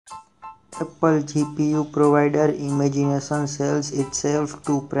Apple GPU provider Imagination sells itself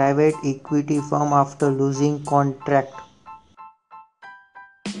to private equity firm after losing contract.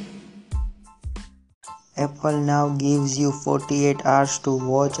 Apple now gives you 48 hours to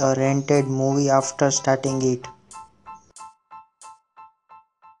watch a rented movie after starting it.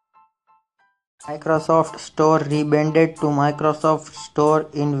 Microsoft Store rebranded to Microsoft Store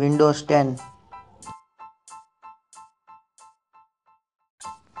in Windows 10.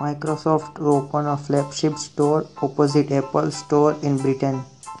 Microsoft to open a flagship store opposite Apple Store in Britain.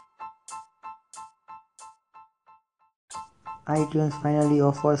 iTunes finally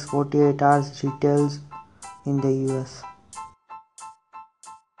offers 48 hours retails in the US.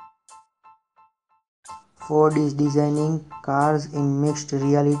 Ford is designing cars in mixed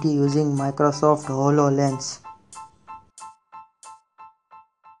reality using Microsoft HoloLens.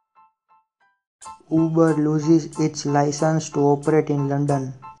 Uber loses its license to operate in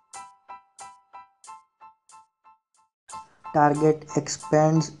London. Target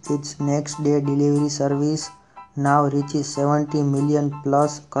expands its next day delivery service, now reaches 70 million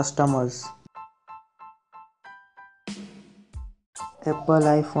plus customers. Apple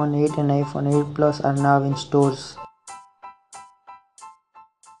iPhone 8 and iPhone 8 Plus are now in stores.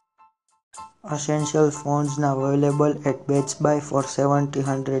 Essential phones now available at Best Buy for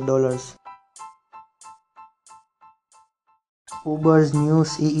 $700. Uber's new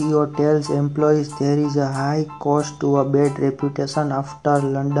CEO tells employees there is a high cost to a bad reputation after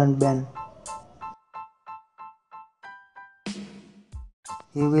London ban.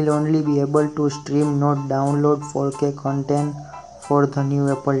 You will only be able to stream, not download 4K content for the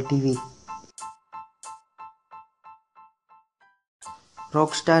new Apple TV.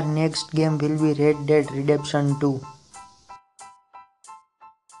 Rockstar next game will be Red Dead Redemption 2.